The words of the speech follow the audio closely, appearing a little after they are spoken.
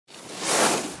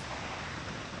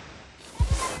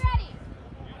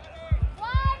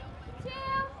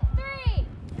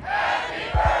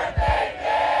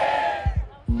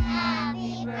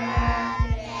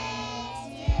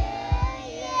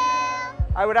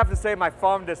would have to say my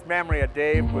fondest memory of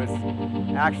Dave was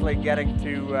actually getting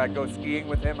to go skiing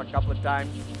with him a couple of times.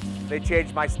 They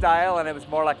changed my style, and it was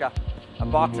more like a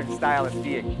boxing style of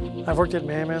skiing. I've worked at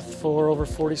Mammoth for over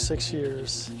 46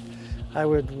 years. I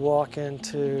would walk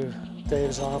into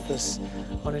Dave's office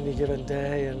on any given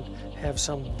day and have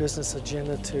some business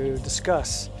agenda to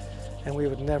discuss. And we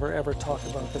would never ever talk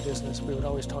about the business. We would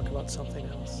always talk about something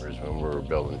else. When we were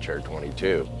building Chair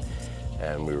 22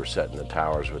 and we were setting the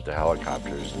towers with the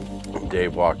helicopters, and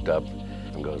Dave walked up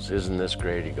and goes, "Isn't this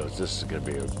great?" He goes, "This is going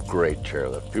to be a great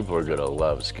chairlift. People are going to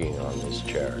love skiing on this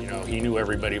chair." You know, he knew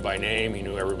everybody by name. He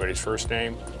knew everybody's first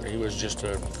name. He was just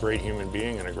a great human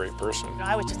being and a great person.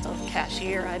 I was just a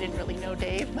cashier. I didn't really know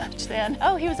Dave much then.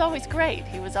 Oh, he was always great.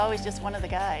 He was always just one of the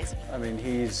guys. I mean,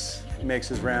 he makes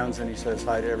his rounds and he says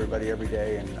hi to everybody every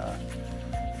day, and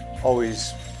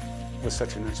always was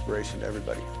such an inspiration to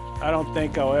everybody. I don't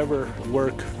think I'll ever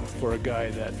work for a guy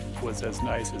that was as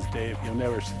nice as Dave.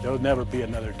 There'll never be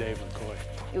another Dave McCoy.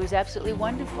 It was absolutely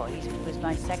wonderful. He was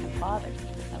my second father.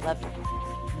 I loved him.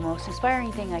 The most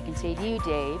inspiring thing I can say to you,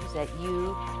 Dave, is that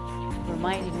you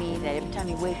reminded me that every time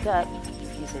you wake up,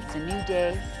 it's a new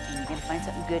day and you're going to find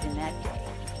something good in that day.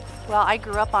 Well, I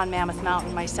grew up on Mammoth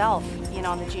Mountain myself, you know,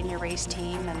 on the junior race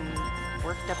team, and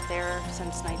worked up there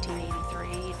since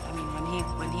 1983. I mean,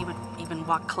 when he would even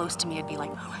walk close to me, I'd be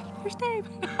like, "Oh, here's Dave."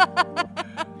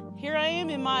 Here I am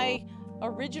in my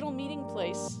original meeting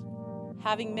place,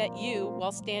 having met you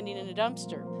while standing in a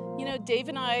dumpster. You know, Dave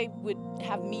and I would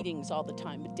have meetings all the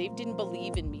time, but Dave didn't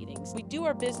believe in meetings. We'd do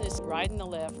our business riding the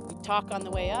lift, we'd talk on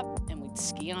the way up, and we'd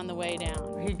ski on the way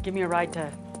down. He'd give me a ride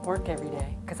to work every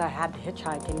day because I had to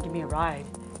hitchhike and give me a ride.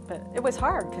 But it was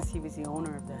hard because he was the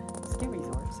owner of the ski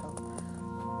resort, so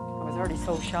I was already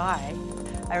so shy.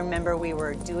 I remember we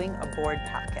were doing a board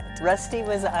packet. Rusty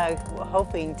was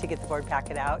hoping to get the board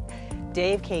packet out.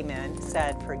 Dave came in,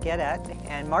 said forget it,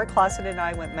 and Mark Clausen and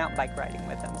I went mountain bike riding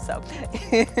with him. So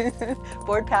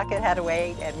board packet had to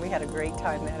wait, and we had a great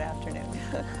time that afternoon.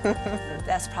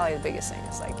 That's probably the biggest thing.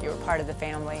 It's like you were part of the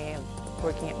family and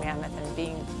working at Mammoth and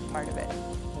being part of it.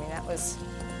 I mean, that was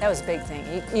a big thing.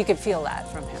 You could feel that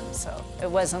from him. So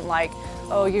it wasn't like,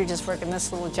 oh, you're just working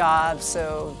this little job,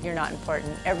 so you're not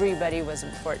important. Everybody was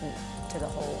important to the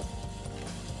whole.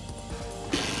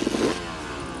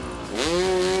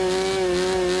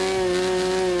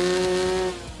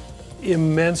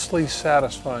 Immensely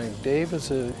satisfying. Dave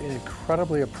is an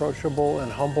incredibly approachable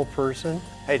and humble person.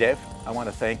 Hey Dave, I want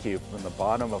to thank you from the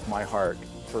bottom of my heart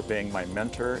for being my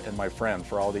mentor and my friend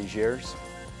for all these years,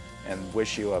 and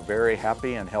wish you a very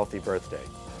happy and healthy birthday.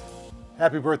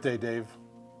 Happy birthday, Dave.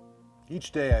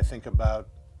 Each day I think about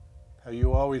how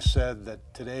you always said that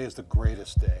today is the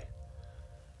greatest day.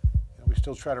 And we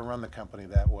still try to run the company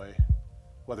that way,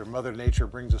 whether Mother Nature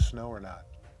brings us snow or not.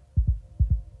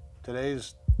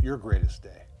 Today's your greatest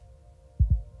day.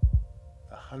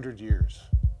 100 years,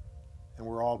 and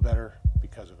we're all better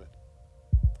because of it.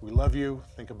 We love you,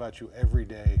 think about you every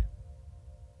day,